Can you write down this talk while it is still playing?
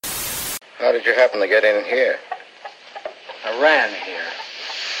How did you happen to get in here? I ran here.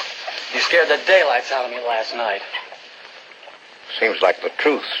 You scared the daylights out of me last night. Seems like the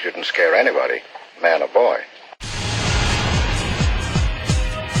truth shouldn't scare anybody, man or boy.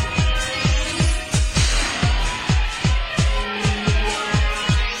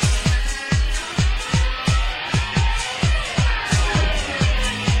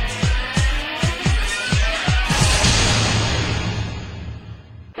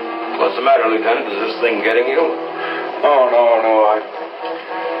 What's the matter, Lieutenant? Is this thing getting you? Oh, no.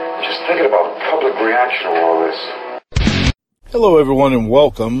 I'm just thinking about public reaction to all this. Hello, everyone, and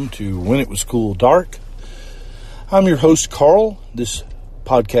welcome to When It Was Cool Dark. I'm your host, Carl. This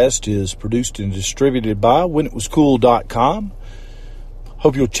podcast is produced and distributed by whenitwascool.com.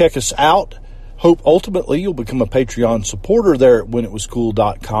 Hope you'll check us out. Hope ultimately you'll become a Patreon supporter there at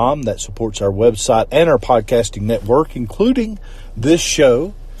whenitwascool.com. That supports our website and our podcasting network, including this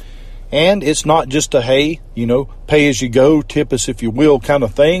show. And it's not just a, hey, pay as you go, tip us if you will kind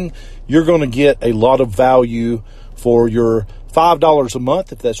of thing. You're going to get a lot of value for your $5 a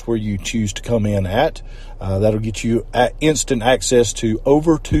month, if that's where you choose to come in at. That'll get you instant access to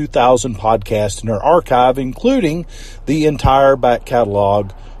over 2,000 podcasts in our archive, including the entire back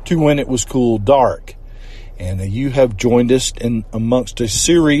catalog to When It Was Cool Dark. And you have joined us in amongst a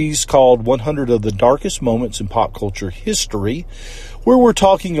series called 100 of the Darkest Moments in Pop Culture History, where we're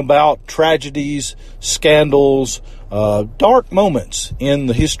talking about tragedies, scandals, dark moments in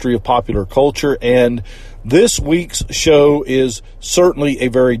the history of popular culture. And this week's show is certainly a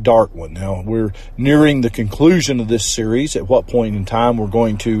very dark one. Now, we're nearing the conclusion of this series. At what point in time we're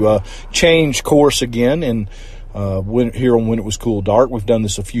going to change course again and here on When It Was Cool Dark. We've done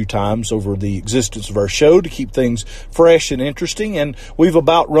this a few times over the existence of our show to keep things fresh and interesting, and we've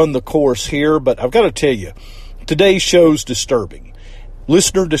about run the course here, but I've got to tell you, today's show's disturbing.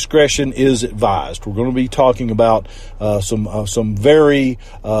 Listener discretion is advised. We're going to be talking about some very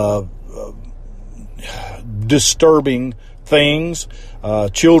disturbing things.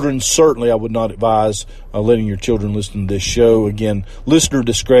 Children, certainly I would not advise letting your children listen to this show. Again, listener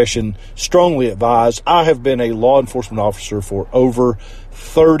discretion strongly advised. I have been a law enforcement officer for over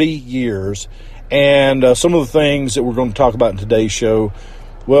 30 years, and some of the things that we're going to talk about in today's show,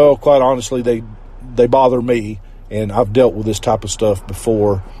 well, quite honestly, they bother me, and I've dealt with this type of stuff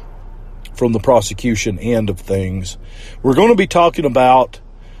before from the prosecution end of things. We're going to be talking about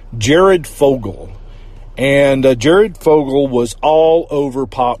Jared Fogle. And Jared Fogle was all over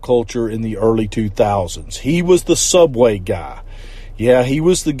pop culture in the early 2000s. He was the Subway guy. Yeah, he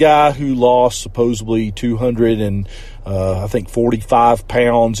was the guy who lost supposedly 245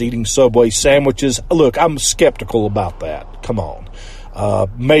 pounds eating Subway sandwiches. Look, I'm skeptical about that. Come on.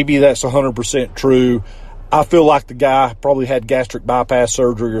 Maybe that's 100% true. I feel like the guy probably had gastric bypass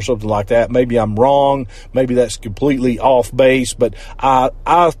surgery or something like that. Maybe I'm wrong. Maybe that's completely off base. But I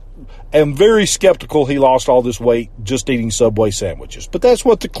am very skeptical he lost all this weight just eating Subway sandwiches. But that's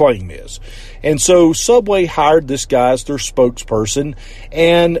what the claim is. And so Subway hired this guy as their spokesperson,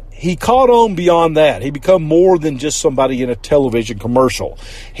 and he caught on beyond that. He became more than just somebody in a television commercial.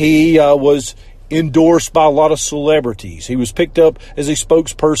 He was endorsed by a lot of celebrities. He was picked up as a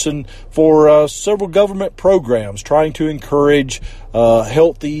spokesperson for several government programs trying to encourage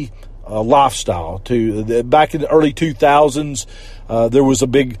healthy lifestyle. Back in the early 2000s, there was a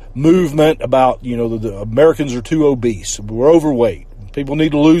big movement about, the Americans are too obese. We're overweight. People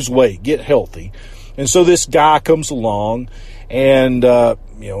need to lose weight, get healthy. And so this guy comes along and,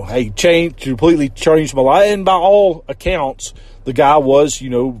 completely changed my life. And by all accounts, the guy was,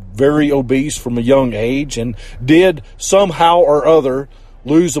 very obese from a young age and did somehow or other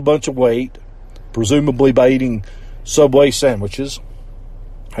lose a bunch of weight, presumably by eating Subway sandwiches.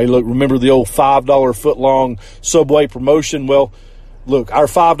 Hey, look, remember the old $5 footlong Subway promotion? Well, look, our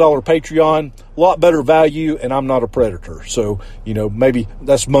 $5 Patreon, a lot better value, and I'm not a predator. So, maybe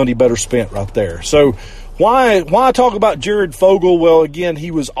that's money better spent right there. So why talk about Jared Fogle? Well, again,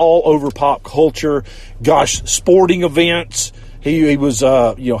 he was all over pop culture. Gosh, sporting events. He was,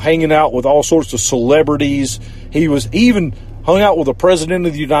 hanging out with all sorts of celebrities. He was even hung out with the President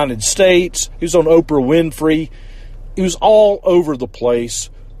of the United States. He was on Oprah Winfrey. He was all over the place,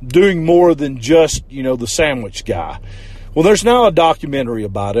 doing more than just, the sandwich guy. Well, there's now a documentary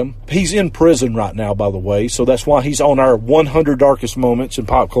about him. He's in prison right now, by the way, so that's why he's on our 100 Darkest Moments in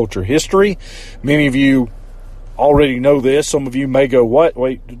Pop Culture History. Many of you already know this. Some of you may go, what?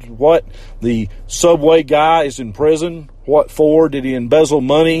 Wait, what? The Subway guy is in prison? What for? Did he embezzle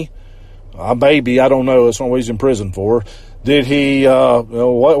money? Maybe, I don't know. That's not what he's in prison for. Did he,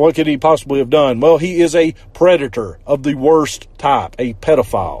 what could he possibly have done? Well, he is a predator of the worst type, a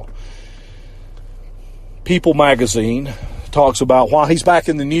pedophile. People magazine talks about why he's back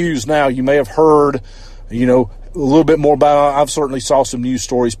in the news now. You may have heard, a little bit more about him. I've certainly saw some news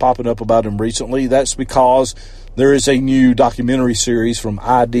stories popping up about him recently. That's because there is a new documentary series from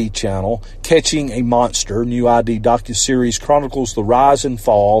ID Channel, Catching a Monster. New ID docuseries chronicles the rise and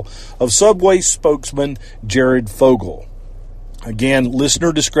fall of Subway spokesman Jared Fogle. Again,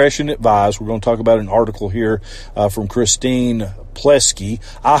 listener discretion advised. We're going to talk about an article here from Christine Plesky.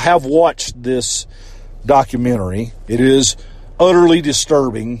 I have watched this documentary. It is utterly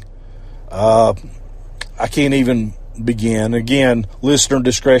disturbing. I can't even begin. Again, listener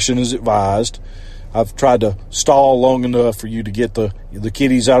discretion is advised. I've tried to stall long enough for you to get the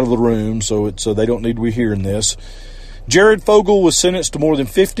kiddies out of the room so they don't need to be hearing this. Jared Fogle was sentenced to more than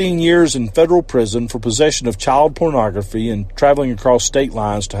 15 years in federal prison for possession of child pornography and traveling across state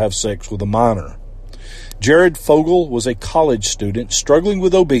lines to have sex with a minor. Jared Fogle was a college student struggling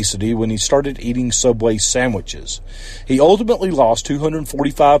with obesity when he started eating Subway sandwiches. He ultimately lost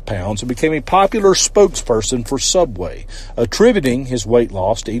 245 pounds and became a popular spokesperson for Subway, attributing his weight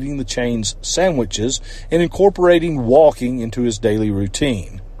loss to eating the chain's sandwiches and incorporating walking into his daily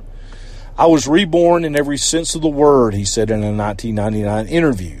routine. "I was reborn in every sense of the word," he said in a 1999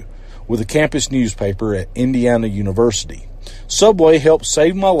 interview with a campus newspaper at Indiana University. "Subway helped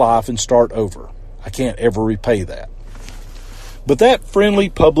save my life and start over. I can't ever repay that." But that friendly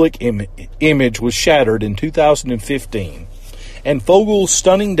public image was shattered in 2015, and Fogle's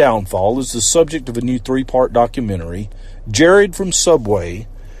stunning downfall is the subject of a new 3-part documentary, Jared from Subway,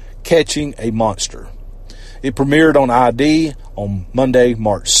 Catching a Monster. It premiered on ID on Monday,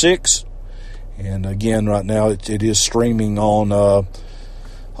 March 6th. And again, right now it is streaming on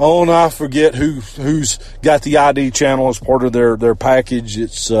I forget who's got the ID channel as part of their package.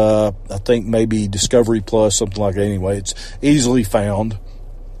 It's I think maybe Discovery Plus, something like that. Anyway, it's easily found.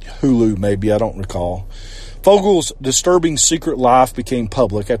 Hulu maybe, I don't recall. Fogle's disturbing secret life became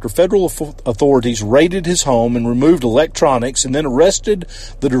public after federal authorities raided his home and removed electronics and then arrested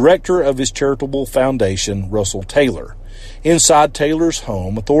the director of his charitable foundation, Russell Taylor. Inside Taylor's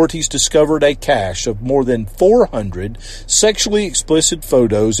home, authorities discovered a cache of more than 400 sexually explicit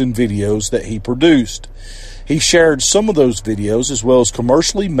photos and videos that he produced. He shared some of those videos as well as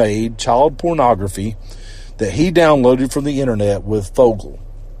commercially made child pornography that he downloaded from the internet with Fogle.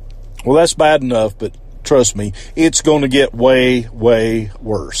 Well, that's bad enough, but trust me, it's going to get way, way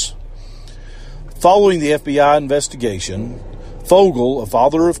worse. Following the FBI investigation, Fogle, a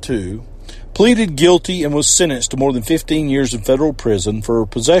father of 2, pleaded guilty and was sentenced to more than 15 years in federal prison for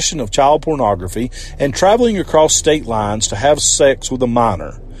possession of child pornography and traveling across state lines to have sex with a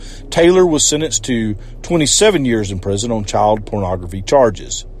minor. Taylor was sentenced to 27 years in prison on child pornography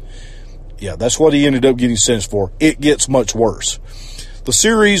charges. Yeah, that's what he ended up getting sentenced for. It gets much worse. The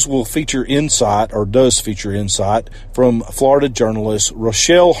series will feature insight, or does feature insight, from Florida journalist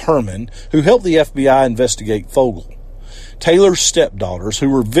Rochelle Herman, who helped the FBI investigate Fogle. Taylor's stepdaughters, who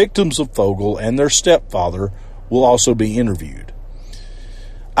were victims of Fogle, and their stepfather will also be interviewed.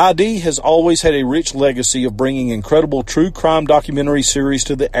 ID has always had a rich legacy of bringing incredible true crime documentary series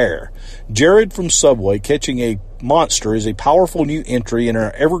to the air. Jared from Subway, Catching a Monster, is a powerful new entry in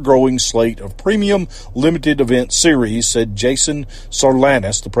our ever-growing slate of premium limited event series, said Jason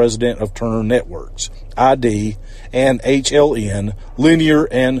Sarlanis, the president of Turner Networks, ID, and HLN, Linear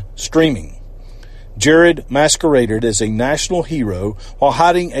and Streaming. Jared masqueraded as a national hero while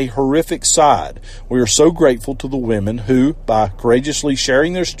hiding a horrific side. We are so grateful to the women who, by courageously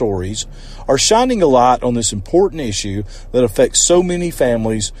sharing their stories, are shining a light on this important issue that affects so many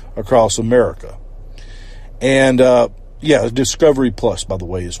families across America. And, Discovery Plus, by the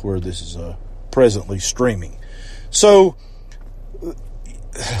way, is where this is presently streaming. So,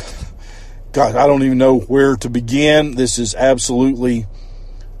 God, I don't even know where to begin. This is absolutely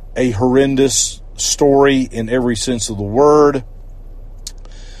a horrendous story in every sense of the word.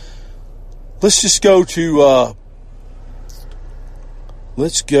 Let's just go to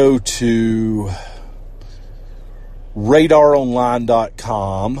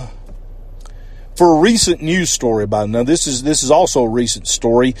radaronline.com for a recent news story about it. Now this is also a recent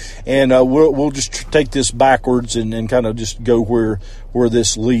story, and we'll just take this backwards and kind of just go where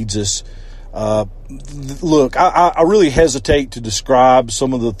this leads us. Look, I really hesitate to describe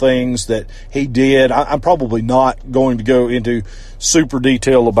some of the things that he did. I'm probably not going to go into super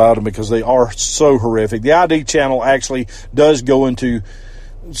detail about them because they are so horrific. The ID channel actually does go into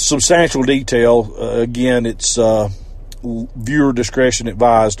substantial detail. Again, it's viewer discretion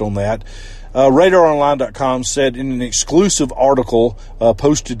advised on that. RadarOnline.com said in an exclusive article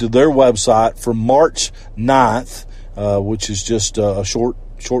posted to their website from March 9th, which is just a short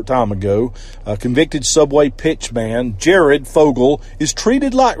short time ago. Convicted subway pitchman Jared Fogle is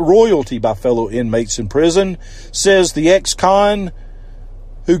treated like royalty by fellow inmates in prison, says the ex-con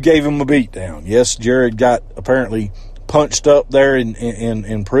who gave him a beatdown. Yes, Jared got apparently punched up there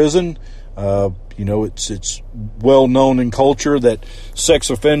in prison. It's well known in culture that sex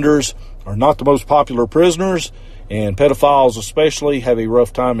offenders are not the most popular prisoners, and pedophiles especially have a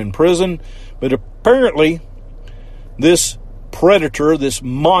rough time in prison. But apparently, this predator, this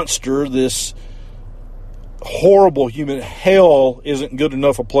monster, this horrible human hell isn't good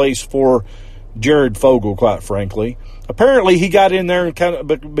enough a place for Jared Fogle, quite frankly. Apparently, he got in there and kind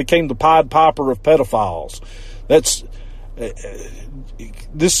of became the Pied Piper of pedophiles. That's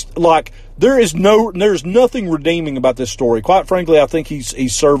there's nothing redeeming about this story. Quite frankly, I think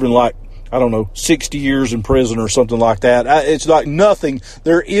he's serving 60 years in prison or something like that. It's like nothing.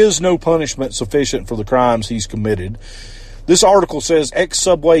 There is no punishment sufficient for the crimes he's committed. This article says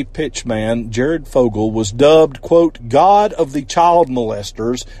ex-subway pitchman Jared Fogle was dubbed, quote, God of the child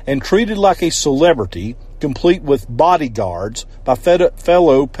molesters and treated like a celebrity, complete with bodyguards by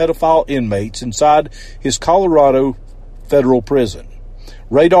fellow pedophile inmates inside his Colorado federal prison.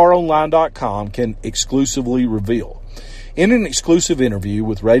 RadarOnline.com can exclusively reveal. In an exclusive interview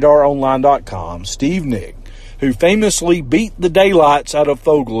with RadarOnline.com, Steve Nigg, who famously beat the daylights out of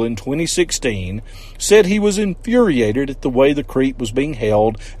Fogle in 2016, said he was infuriated at the way the creep was being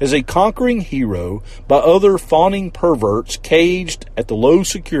held as a conquering hero by other fawning perverts caged at the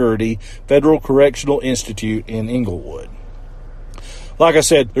low-security Federal Correctional Institute in Inglewood. Like I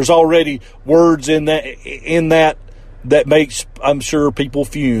said, there's already words in that makes, I'm sure, people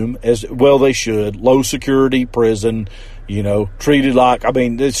fume, as well they should. Low-security prison, treated like,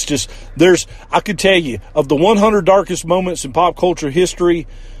 it's just, I could tell you, of the 100 darkest moments in pop culture history,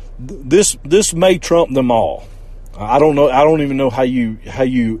 this may trump them all. I don't know. I don't even know how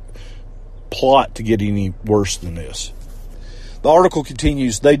you plot to get any worse than this. The article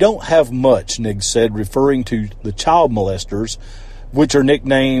continues, they don't have much, Nigg said, referring to the child molesters, which are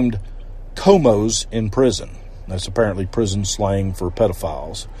nicknamed comos in prison. That's apparently prison slang for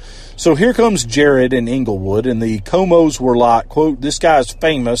pedophiles. So here comes Jared in Inglewood, and the comos were like, quote, this guy's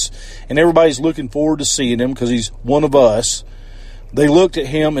famous, and everybody's looking forward to seeing him because he's one of us. They looked at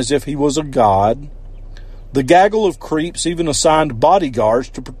him as if he was a god. The gaggle of creeps even assigned bodyguards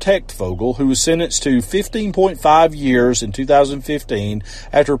to protect Fogle, who was sentenced to 15.5 years in 2015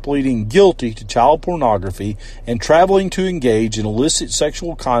 after pleading guilty to child pornography and traveling to engage in illicit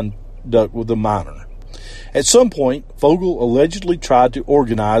sexual conduct with a minor. At some point, Fogle allegedly tried to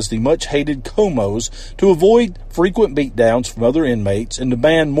organize the much-hated comos to avoid frequent beatdowns from other inmates and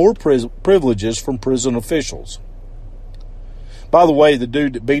demand more privileges from prison officials. By the way, the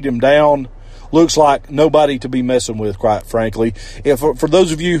dude that beat him down looks like nobody to be messing with, quite frankly. For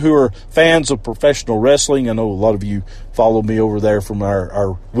those of you who are fans of professional wrestling, I know a lot of you follow me over there from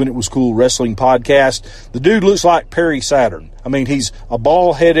our When It Was Cool wrestling podcast. The dude looks like Perry Saturn. He's a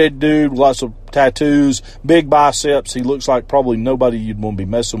bald-headed dude, lots of tattoos, big biceps. He looks like probably nobody you'd want to be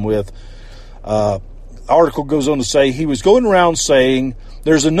messing with. Article goes on to say he was going around saying,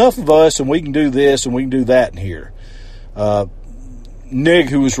 there's enough of us and we can do this and we can do that in here. Nigg,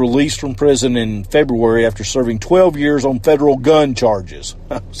 who was released from prison in February after serving 12 years on federal gun charges.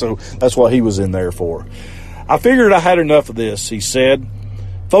 So that's what he was in there for. I figured I had enough of this, he said.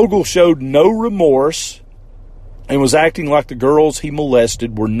 Fogle showed no remorse and was acting like the girls he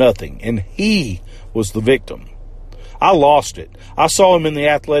molested were nothing, and he was the victim. I lost it. I saw him in the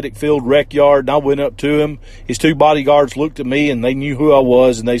athletic field rec yard, and I went up to him. His two bodyguards looked at me, and they knew who I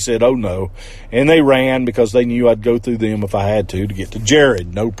was, and they said, oh, no. And they ran because they knew I'd go through them if I had to get to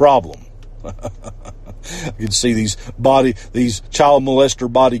Jared. No problem. I could see these child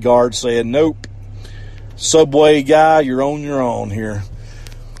molester bodyguards saying, nope, subway guy, you're on your own here.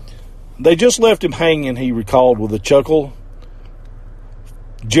 They just left him hanging, he recalled with a chuckle.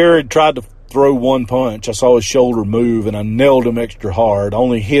 Jared tried to throw one punch. I saw his shoulder move, and I nailed him extra hard. I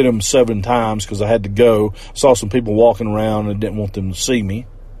only hit him 7 times because I had to go. I saw some people walking around and didn't want them to see me.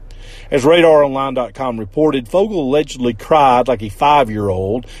 As RadarOnline.com reported, Fogle allegedly cried like a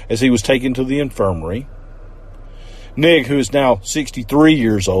 5-year-old as he was taken to the infirmary. Nigg, who is now 63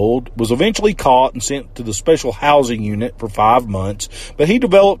 years old, was eventually caught and sent to the special housing unit for 5 months, but he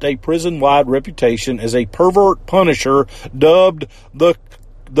developed a prison-wide reputation as a pervert punisher dubbed the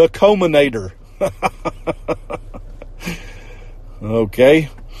Cominator. Okay.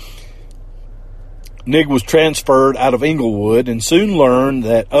 Nigg was transferred out of Inglewood and soon learned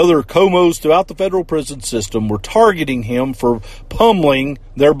that other comos throughout the federal prison system were targeting him for pummeling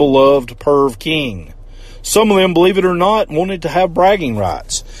their beloved perv king. Some of them, believe it or not, wanted to have bragging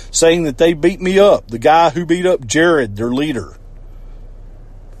rights, saying that they beat me up, the guy who beat up Jared, their leader.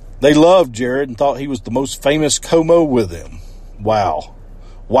 They loved Jared and thought he was the most famous Como with him. Wow.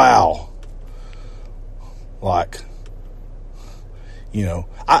 Like, you know,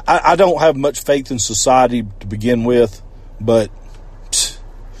 I don't have much faith in society to begin with, but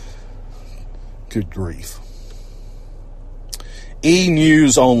good grief.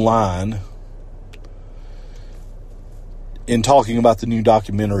 E-News Online, in talking about the new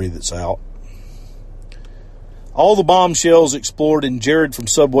documentary that's out, all the bombshells explored in Jared from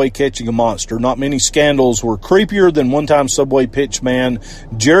Subway Catching a Monster. Not many scandals were creepier than one-time Subway pitchman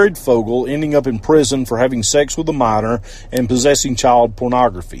Jared Fogle ending up in prison for having sex with a minor and possessing child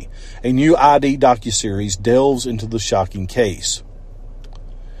pornography. A new ID docuseries delves into the shocking case.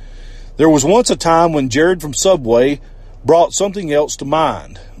 There was once a time when Jared from Subway brought something else to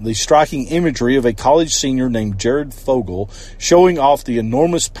mind. The striking imagery of a college senior named Jared Fogle showing off the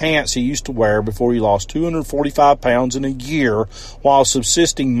enormous pants he used to wear before he lost 245 pounds in a year while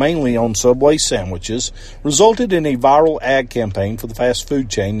subsisting mainly on Subway sandwiches resulted in a viral ad campaign for the fast food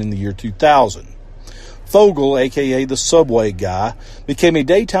chain in the year 2000. Fogle, a.k.a. the Subway Guy, became a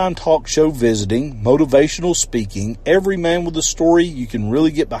daytime talk show visiting, motivational speaking, every man with a story you can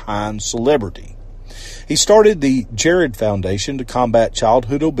really get behind celebrity. He started the Jared Foundation to combat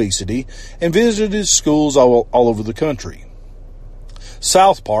childhood obesity and visited schools all over the country.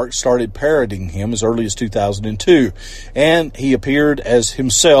 South Park started parodying him as early as 2002, and he appeared as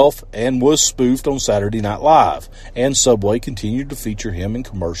himself and was spoofed on Saturday Night Live, and Subway continued to feature him in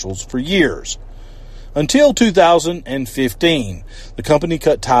commercials for years. Until 2015, the company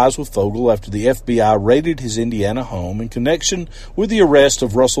cut ties with Fogle after the FBI raided his Indiana home in connection with the arrest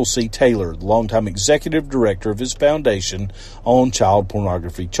of Russell C. Taylor, the longtime executive director of his foundation, on child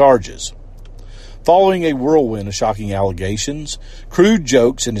pornography charges. Following a whirlwind of shocking allegations, crude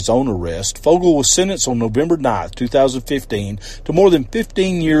jokes, and his own arrest, Fogle was sentenced on November 9, 2015, to more than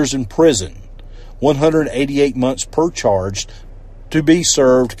 15 years in prison, 188 months per charge, to be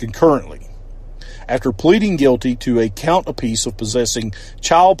served concurrently, after pleading guilty to a count apiece of possessing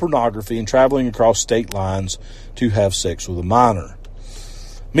child pornography and traveling across state lines to have sex with a minor.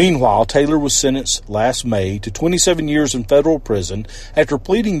 Meanwhile, Taylor was sentenced last May to 27 years in federal prison after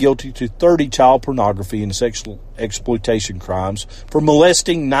pleading guilty to 30 child pornography and sexual exploitation crimes for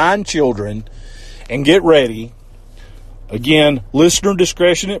molesting 9 children. And get ready, again, listener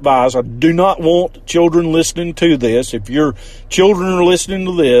discretion advised. I do not want children listening to this. If your children are listening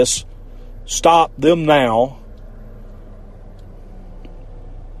to this, stop them now.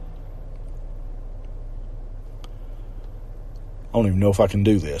 I don't even know if I can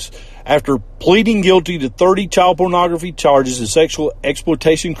do this. After pleading guilty to 30 child pornography charges and sexual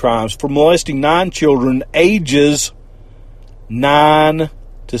exploitation crimes for molesting 9 children ages 9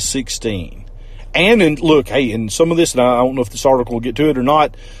 to 16. And look, hey, in some of this, and I don't know if this article will get to it or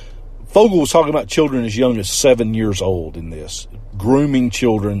not, Fogle was talking about children as young as 7 years old in this. Grooming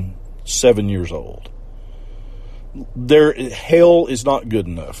children 7 years old. Hell is not good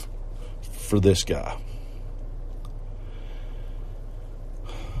enough for this guy.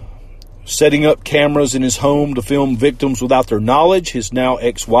 Setting up cameras in his home to film victims without their knowledge, his now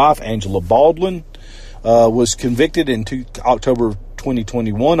ex-wife, Angela Baldwin, was convicted in October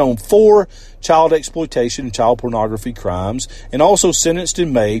 2021 on 4 child exploitation and child pornography crimes, and also sentenced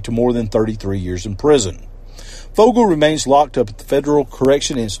in May to more than 33 years in prison. Fogle remains locked up at the Federal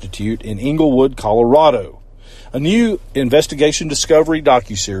Correction Institute in Englewood, Colorado. A new investigation discovery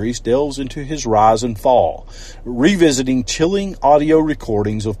docuseries delves into his rise and fall, revisiting chilling audio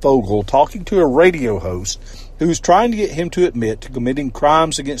recordings of Fogle talking to a radio host who was trying to get him to admit to committing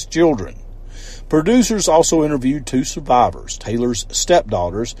crimes against children. Producers also interviewed 2 survivors, Taylor's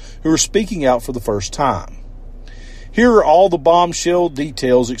stepdaughters, who are speaking out for the first time. Here are all the bombshell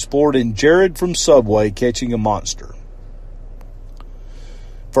details explored in Jared from Subway Catching a Monster.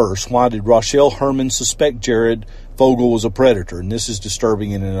 First, why did Rochelle Herman suspect Jared Fogle was a predator? And this is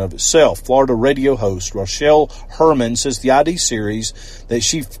disturbing in and of itself. Florida radio host Rochelle Herman says in the ID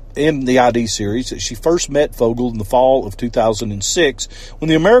series that she first met Fogle in the fall of 2006 when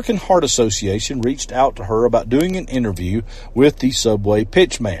the American Heart Association reached out to her about doing an interview with the Subway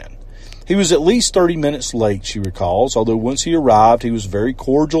pitchman. He was at least 30 minutes late, she recalls, although once he arrived, he was very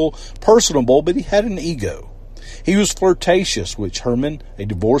cordial, personable, but he had an ego. He was flirtatious, which Herman, a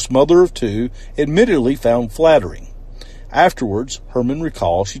divorced mother of 2, admittedly found flattering. Afterwards, Herman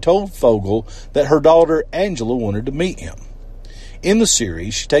recalls she told Fogle that her daughter Angela wanted to meet him. In the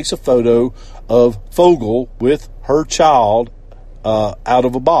series, she takes a photo of Fogle with her child out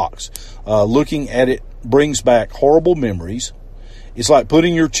of a box, looking at it brings back horrible memories. It's like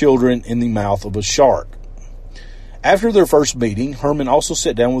putting your children in the mouth of a shark. After their first meeting, Herman also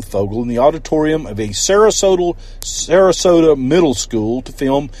sat down with Fogle in the auditorium of a Sarasota middle school to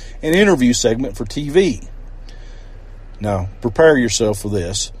film an interview segment for TV. Now, prepare yourself for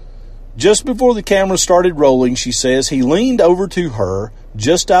this. Just before the camera started rolling, she says, he leaned over to her,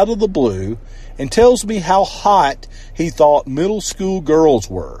 just out of the blue, and tells me how hot he thought middle school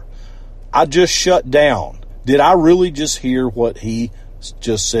girls were. I just shut down. Did I really just hear what he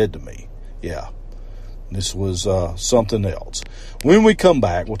just said to me? Yeah. This was something else. When we come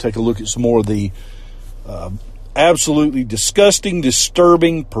back, we'll take a look at some more of the absolutely disgusting,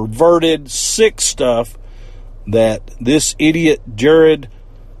 disturbing, perverted, sick stuff that this idiot Jared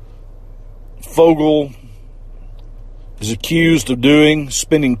Fogle is accused of doing,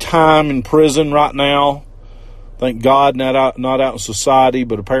 spending time in prison right now. Thank God not out in society,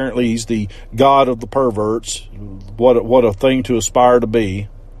 but apparently he's the god of the perverts. What a thing to aspire to be.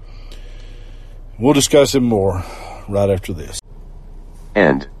 We'll discuss him more right after this.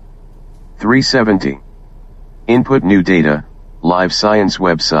 End. 370. Input new data, Live Science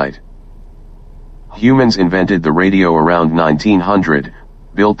website. Humans invented the radio around 1900,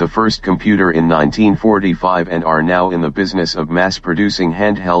 built the first computer in 1945 and are now in the business of mass-producing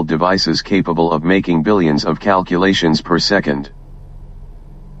handheld devices capable of making billions of calculations per second.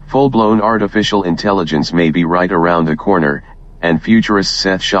 Full-blown artificial intelligence may be right around the corner, and futurist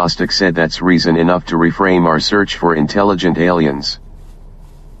Seth Shostak said that's reason enough to reframe our search for intelligent aliens.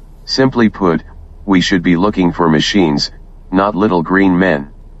 Simply put, we should be looking for machines, not little green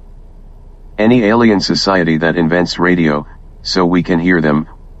men. Any alien society that invents radio, so we can hear them,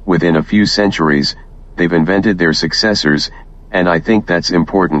 within a few centuries, they've invented their successors, and I think that's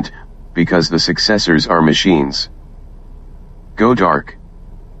important, because the successors are machines. Go dark.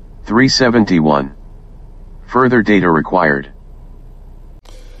 371. Further data required.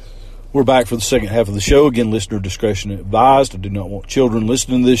 We're back for the second half of the show. Again, listener discretion advised. I do not want children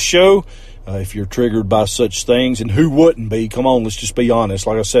listening to this show. If you're triggered by such things, and who wouldn't be? Come on, let's just be honest.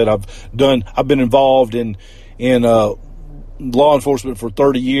 Like I said, I've been involved in law enforcement for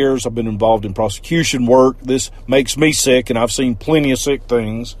 30 years. I've been involved in prosecution work. This makes me sick, and I've seen plenty of sick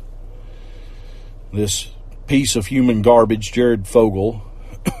things. This piece of human garbage, Jared Fogle.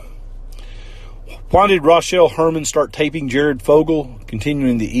 Why did Rochelle Herman start taping Jared Fogle?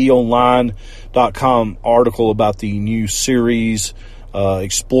 Continuing the eOnline.com article about the new series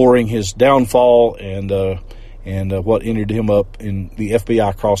exploring his downfall and what ended him up in the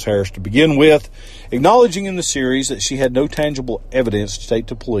FBI crosshairs to begin with. Acknowledging in the series that she had no tangible evidence to take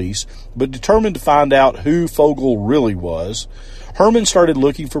to police, but determined to find out who Fogle really was, Herman started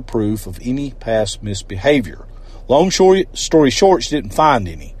looking for proof of any past misbehavior. Long story short, she didn't find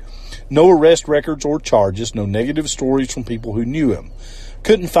any. No arrest records or charges, no negative stories from people who knew him.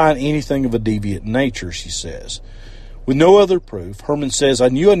 Couldn't find anything of a deviant nature, she says. With no other proof, Herman says, I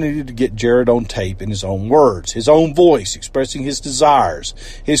knew I needed to get Jared on tape in his own words, his own voice, expressing his desires,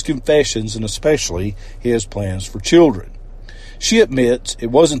 his confessions, and especially his plans for children. She admits it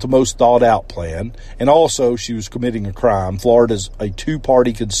wasn't the most thought-out plan, and also she was committing a crime. Florida's a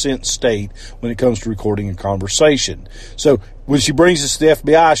two-party consent state when it comes to recording a conversation. So when she brings this to the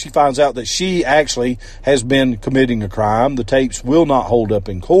FBI, she finds out that she actually has been committing a crime. The tapes will not hold up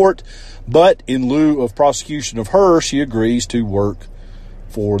in court, but in lieu of prosecution of her, she agrees to work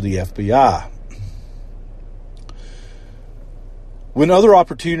for the FBI. When another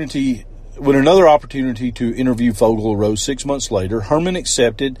opportunity to interview Fogle arose 6 months later, Herman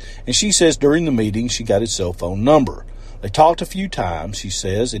accepted, and she says during the meeting she got his cell phone number. They talked a few times, she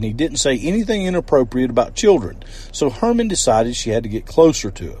says, and he didn't say anything inappropriate about children, so Herman decided she had to get closer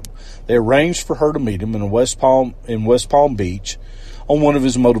to him. They arranged for her to meet him in West Palm Beach on one of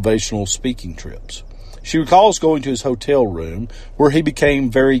his motivational speaking trips. She recalls going to his hotel room, where he became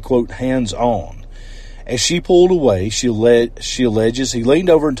very, quote, hands-on. As she pulled away, she alleges he leaned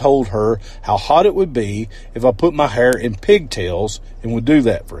over and told her how hot it would be if I put my hair in pigtails and would do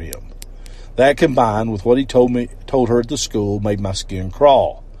that for him. That, combined with what he told her at the school, made my skin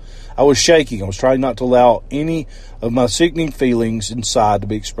crawl. I was shaking. I was trying not to allow any of my sickening feelings inside to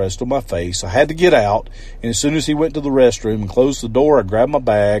be expressed on my face. I had to get out, and as soon as he went to the restroom and closed the door, I grabbed my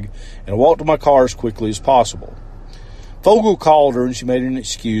bag and I walked to my car as quickly as possible. Fogle called her and she made an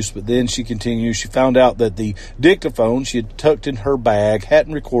excuse, but then she continued. She found out that the dictaphone she had tucked in her bag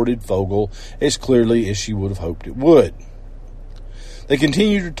hadn't recorded Fogle as clearly as she would have hoped it would. They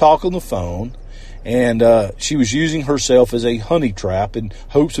continued to talk on the phone, and she was using herself as a honey trap in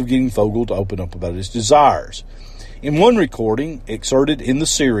hopes of getting Fogle to open up about his desires. In one recording excerpted in the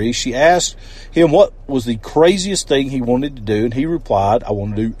series, she asked him what was the craziest thing he wanted to do, and he replied, "I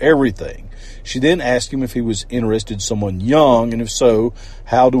want to do everything." She then asked him if he was interested in someone young, and if so,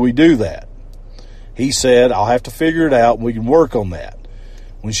 how do we do that? He said, "I'll have to figure it out, and we can work on that."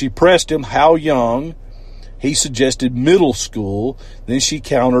 When she pressed him how young, he suggested middle school. Then she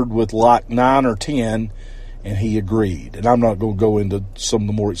countered with like 9 or 10, and he agreed. And I'm not going to go into some of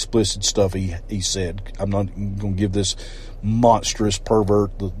the more explicit stuff he said. I'm not going to give this monstrous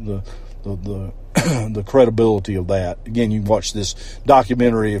pervert the the credibility of that. Again, you can watch this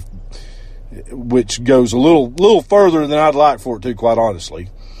documentary, which goes a little further than I'd like for it to, quite honestly.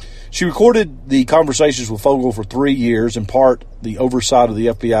 She recorded the conversations with Fogle for 3 years, in part the oversight of the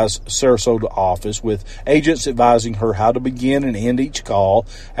FBI's Sarasota office, with agents advising her how to begin and end each call,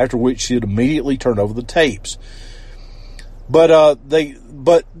 after which she'd immediately turn over the tapes. But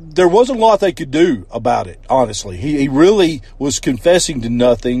there wasn't a lot they could do about it, honestly. He really was confessing to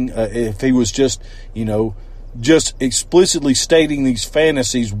nothing. If he was just explicitly stating these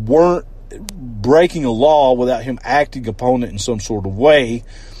fantasies weren't breaking a law without him acting upon it in some sort of way.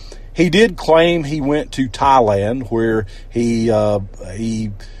 He did claim he went to Thailand, where he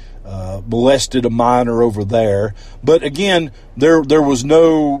molested a minor over there. But again, there was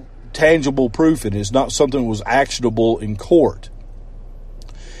no tangible proof in it. It's not something that was actionable in court.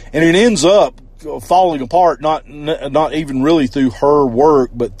 And it ends up falling apart, not even really through her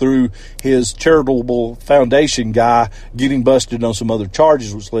work, but through his charitable foundation guy getting busted on some other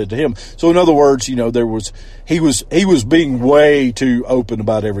charges, which led to him. So in other words, he was being way too open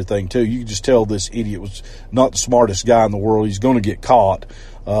about everything too. You can just tell this idiot was not the smartest guy in the world. He's going to get caught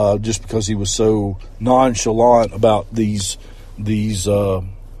just because he was so nonchalant about these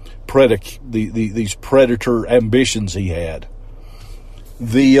predator ambitions he had.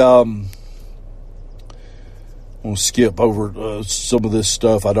 I'm going to skip over some of this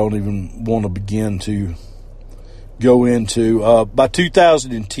stuff I don't even want to begin to go into. By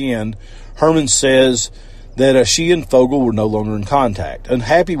 2010, Herman says that she and Fogle were no longer in contact.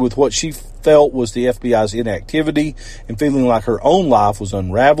 Unhappy with what she felt was the FBI's inactivity and feeling like her own life was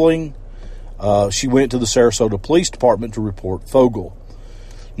unraveling, she went to the Sarasota Police Department to report Fogle.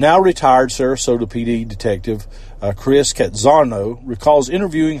 Now retired Sarasota PD detective Chris Catzarno recalls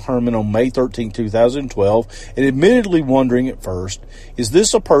interviewing Herman on May 13, 2012, and admittedly wondering at first, is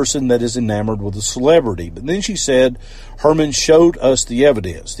this a person that is enamored with a celebrity? But then she said, Herman showed us the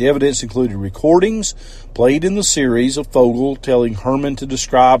evidence. The evidence included recordings played in the series of Fogle telling Herman to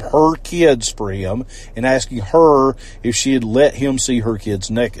describe her kids for him and asking her if she had let him see her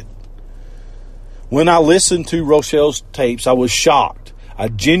kids naked. When I listened to Rochelle's tapes, I was shocked. I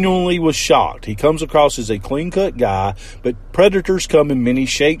genuinely was shocked. He comes across as a clean-cut guy, but predators come in many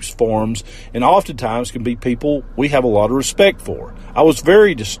shapes, forms, and oftentimes can be people we have a lot of respect for. I was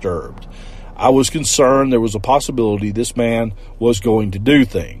very disturbed. I was concerned there was a possibility this man was going to do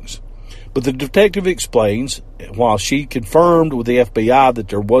things. But the detective explains, while she confirmed with the FBI that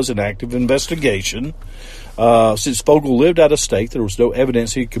there was an active investigation, since Fogle lived out of state, there was no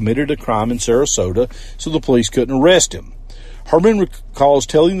evidence he committed a crime in Sarasota, so the police couldn't arrest him. Herman recalls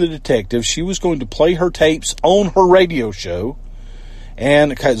telling the detective she was going to play her tapes on her radio show,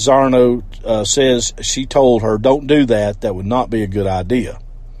 and Catzarno says she told her, don't do that, that would not be a good idea.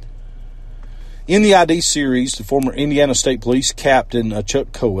 In the ID series, the former Indiana State Police Captain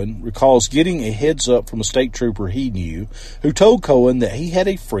Chuck Cohen recalls getting a heads up from a state trooper he knew, who told Cohen that he had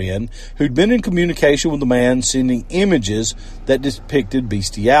a friend who'd been in communication with a man sending images that depicted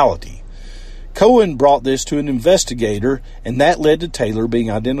bestiality. Cohen brought this to an investigator, and that led to Taylor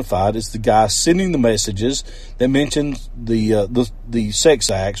being identified as the guy sending the messages that mentioned the sex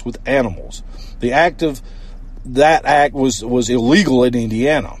acts with animals. That act was illegal in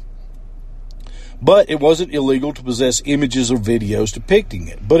Indiana. But it wasn't illegal to possess images or videos depicting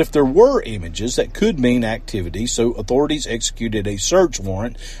it. But if there were images, that could mean activity, so authorities executed a search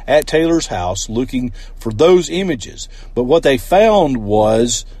warrant at Taylor's house looking for those images. But what they found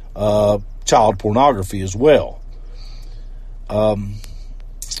was child pornography as well.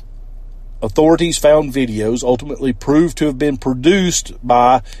 Authorities found videos ultimately proved to have been produced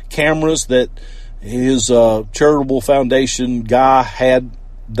by cameras that his charitable foundation guy had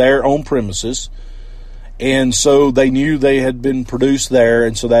there on premises, and so they knew they had been produced there,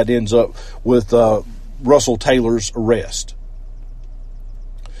 and so that ends up with Russell Taylor's arrest.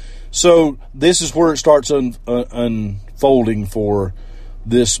 So this is where it starts unfolding for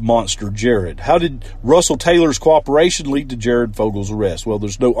this monster Jared? How did Russell Taylor's cooperation lead to Jared Fogle's arrest? Well,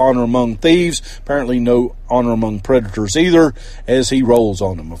 there's no honor among thieves, apparently no honor among predators either, as he rolls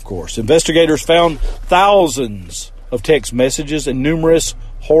on them, of course. Investigators found thousands of text messages and numerous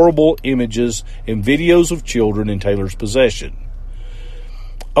horrible images and videos of children in Taylor's possession.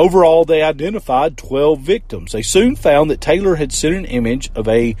 Overall, they identified 12 victims. They soon found that Taylor had sent an image of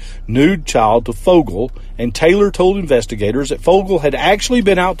a nude child to Fogle, and Taylor told investigators that Fogle had actually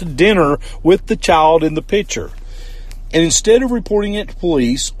been out to dinner with the child in the picture. And instead of reporting it to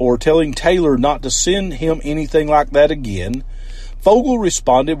police or telling Taylor not to send him anything like that again, Fogle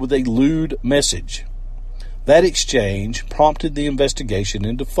responded with a lewd message. That exchange prompted the investigation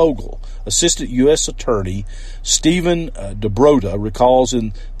into Fogle. Assistant U.S. Attorney Stephen DeBroda recalls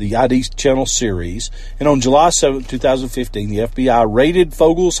in the ID Channel series, and on July 7, 2015, the FBI raided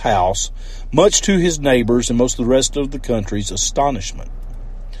Fogle's house, much to his neighbors and most of the rest of the country's astonishment.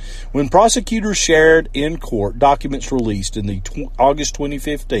 When prosecutors shared in court documents released in the August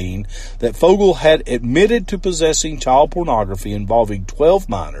 2015 that Fogle had admitted to possessing child pornography involving 12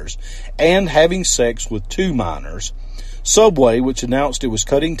 minors and having sex with 2 minors, Subway, which announced it was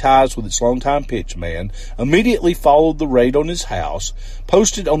cutting ties with its longtime pitchman, immediately followed the raid on his house,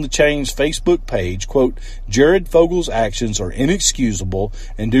 posted on the chain's Facebook page, quote, "Jared Fogle's actions are inexcusable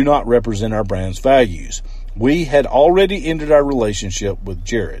and do not represent our brand's values. We had already ended our relationship with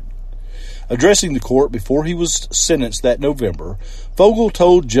Jared." Addressing the court before he was sentenced that November, Fogle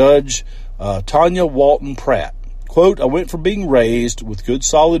told Judge Tanya Walton Pratt, quote, "I went from being raised with good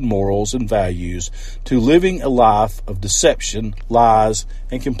solid morals and values to living a life of deception, lies,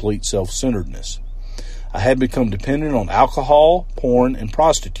 and complete self-centeredness. I had become dependent on alcohol, porn, and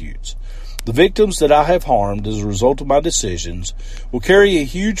prostitutes. The victims that I have harmed as a result of my decisions will carry a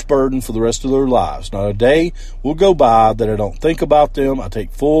huge burden for the rest of their lives. Not a day will go by that I don't think about them. I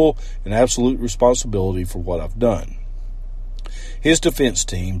take full and absolute responsibility for what I've done." His defense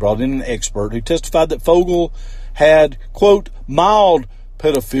team brought in an expert who testified that Fogle had, quote, "mild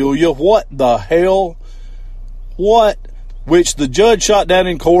pedophilia." What the hell? What? Which the judge shot down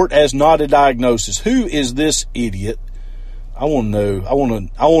in court as not a diagnosis. Who is this idiot? I want to know.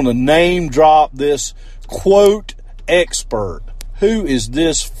 I want to name drop this quote expert. Who is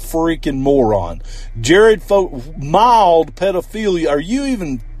this freaking moron? Jared Fogle, mild pedophilia. Are you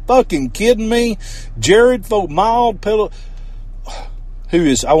even fucking kidding me? Jared Fogle, mild pedophilia. Who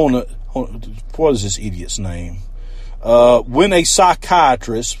is? What is this idiot's name? When a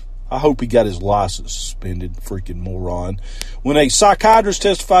psychiatrist, I hope he got his license suspended, freaking moron. When a psychiatrist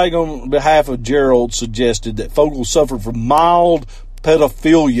testifying on behalf of Gerald suggested that Fogle suffered from mild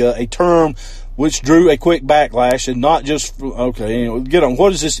pedophilia, a term which drew a quick backlash, and not just, okay, anyway, get on.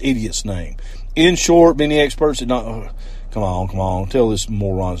 What is this idiot's name? In short, many experts did not, come on, tell this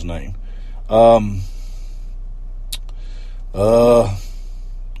moron's name. Oh,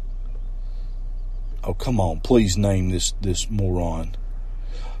 come on, please name this moron.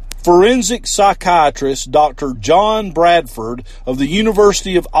 Forensic psychiatrist Dr. John Bradford of the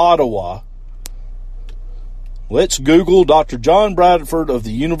University of Ottawa. Let's Google Dr. John Bradford of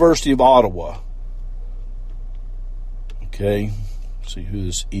the University of Ottawa. Okay, see who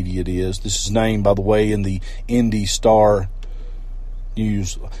this idiot is. This is named, by the way, in the Indy Star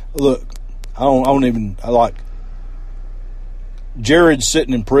News. Look, I like Jared's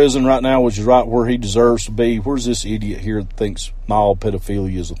sitting in prison right now, which is right where he deserves to be. Where's this idiot here that thinks mild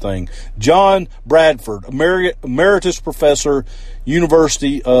pedophilia is a thing? John Bradford, emeritus professor,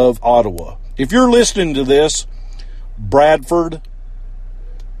 University of Ottawa. If you're listening to this, Bradford,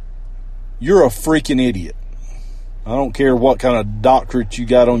 you're a freaking idiot. I don't care what kind of doctorate you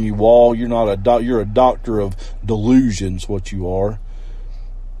got on your wall. You're not you're a doctor of delusions, what you are.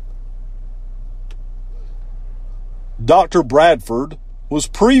 Dr. Bradford was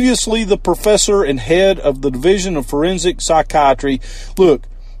previously the professor and head of the Division of Forensic Psychiatry. Look,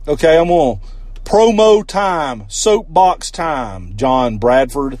 okay, I'm on promo time, soapbox time, John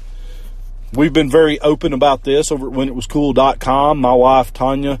Bradford. We've been very open about this over at whenitwascool.com. My wife,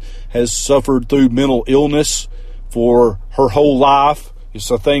 Tanya, has suffered through mental illness for her whole life. It's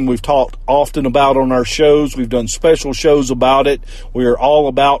a thing we've talked often about on our shows. We've done special shows about it. We are all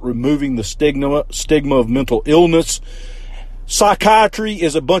about removing the stigma of mental illness. Psychiatry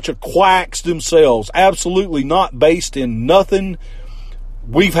is a bunch of quacks themselves, absolutely not based in nothing.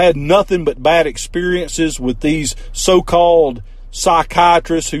 We've had nothing but bad experiences with these so-called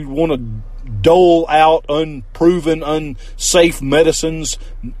psychiatrists who want to dole out unproven, unsafe medicines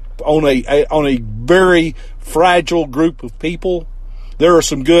on a very fragile group of people. There are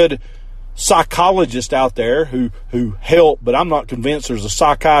some good psychologists out there who help, but I'm not convinced there's a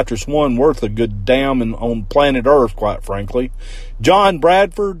psychiatrist one worth a good damn on planet Earth, quite frankly. John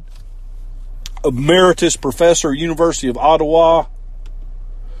Bradford, Emeritus Professor, University of Ottawa.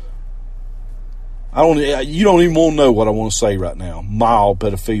 You don't even want to know what I want to say right now. Mild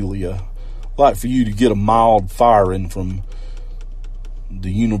pedophilia. I'd like for you to get a mild firing from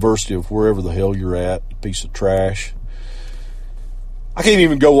the University of wherever the hell you're at, you piece of trash. I can't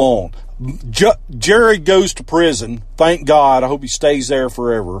even go on. Jared goes to prison. Thank God. I hope he stays there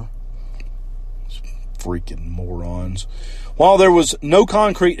forever. Freaking morons. While there was no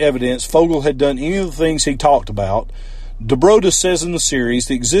concrete evidence Fogle had done any of the things he talked about, Dobrota says in the series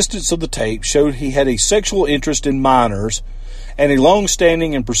the existence of the tape showed he had a sexual interest in minors and a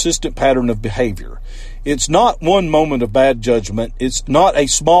long-standing and persistent pattern of behavior. It's not one moment of bad judgment. It's not a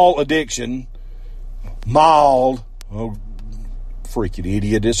small addiction. Mild. Oh, freaking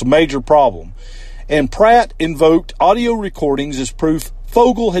idiot. It's a major problem. And Pratt invoked audio recordings as proof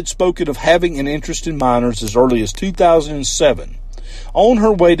Fogle had spoken of having an interest in minors as early as 2007. On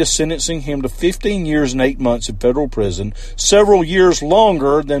her way to sentencing him to 15 years and 8 months in federal prison, several years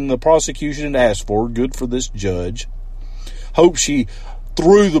longer than the prosecution had asked for. Good for this judge. Hope she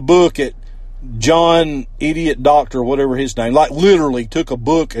threw the book at John Idiot Doctor, whatever his name, like literally took a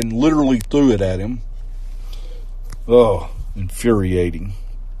book and literally threw it at him. Oh, infuriating.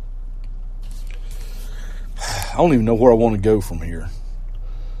 I don't even know where I want to go from here.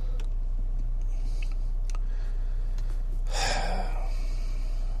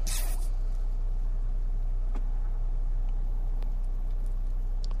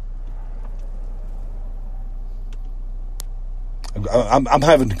 I'm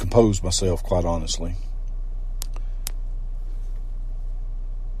having to compose myself, quite honestly.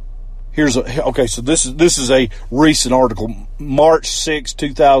 Okay, so this is a recent article, March 6,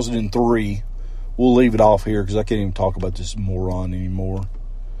 2003. We'll leave it off here because I can't even talk about this moron anymore.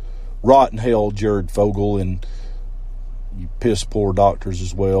 Rotten hell, Jared Fogle, and you piss poor doctors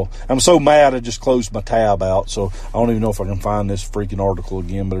as well. I'm so mad I just closed my tab out, so I don't even know if I can find this freaking article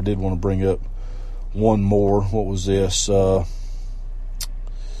again, but I did want to bring up one more. What was this?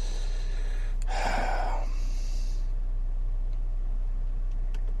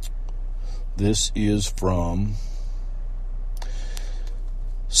 This is from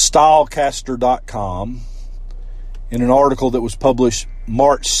Stylecaster.com in an article that was published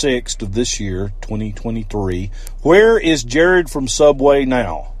March 6th of this year, 2023. Where is Jared from Subway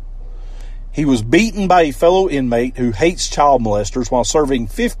now? He was beaten by a fellow inmate who hates child molesters while serving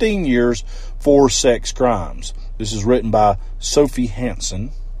 15 years for sex crimes. This is written by Sophie Hansen.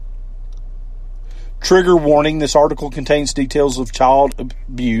 Trigger warning, this article contains details of child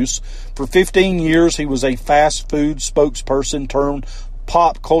abuse. For 15 years, he was a fast food spokesperson turned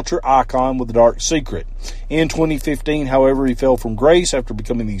pop culture icon with a dark secret. In 2015, however, he fell from grace after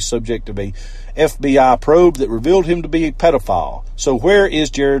becoming the subject of a FBI probe that revealed him to be a pedophile. So where is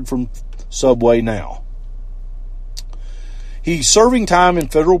Jared from Subway now? He's serving time in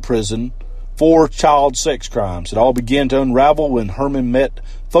federal prison for child sex crimes. It all began to unravel when Herman met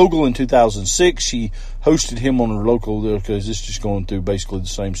Fogle in 2006. She hosted him on her local, because it's just going through basically the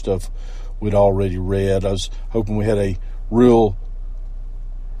same stuff we'd already read. I was hoping we had a real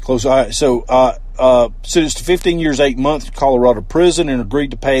close. Sentenced to 15 years, 8 months in Colorado prison and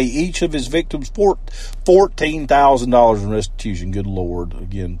agreed to pay each of his victims $14,000 in restitution. Good Lord.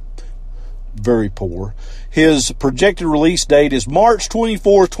 Again, very poor. His projected release date is March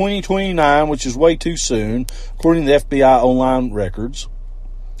 24, 2029, which is way too soon, according to the FBI online records.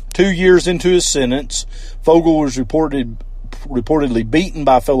 2 years into his sentence, Fogle was reportedly beaten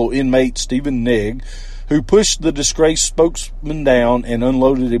by fellow inmate Stephen Nigg, who pushed the disgraced spokesman down and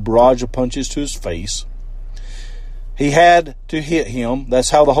unloaded a barrage of punches to his face. He had to hit him.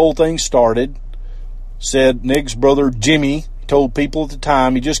 That's how the whole thing started, said Nigg's brother Jimmy. He told people at the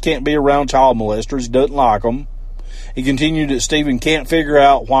time he just can't be around child molesters. He doesn't like them. He continued that Stephen can't figure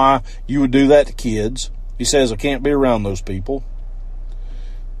out why you would do that to kids. He says, I can't be around those people.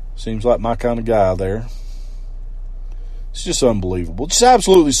 Seems like my kind of guy there. It's just unbelievable. It's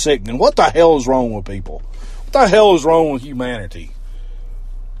absolutely sickening. What the hell is wrong with people? What the hell is wrong with humanity?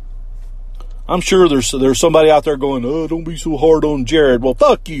 I'm sure there's somebody out there going, oh, don't be so hard on Jared. Well,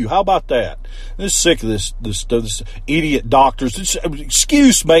 fuck you. How about that? I'm just sick of this idiot doctors. It's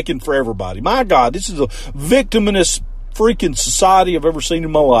excuse making for everybody. My God, this is a victimless freaking society I've ever seen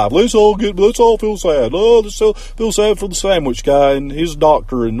in my life. Let's all feel sad. Oh, let's all feel sad for the sandwich guy and his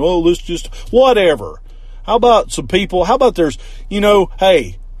doctor, and oh, let's just whatever. How about some people? How about there's,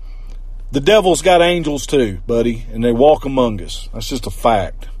 hey, the devil's got angels too, buddy, and they walk among us. That's just a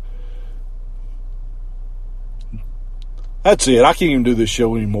fact. That's it. I can't even do this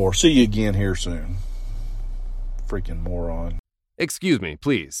show anymore. See you again here soon. Freaking moron. Excuse me,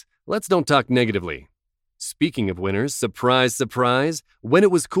 please. Let's don't talk negatively. Speaking of winners, surprise, surprise,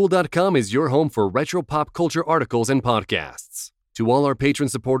 WhenItWasCool.com is your home for retro pop culture articles and podcasts. To all our patron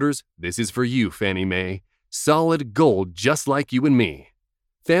supporters, this is for you, Fannie Mae. Solid gold just like you and me.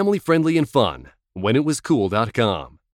 Family friendly and fun. WhenItWasCool.com.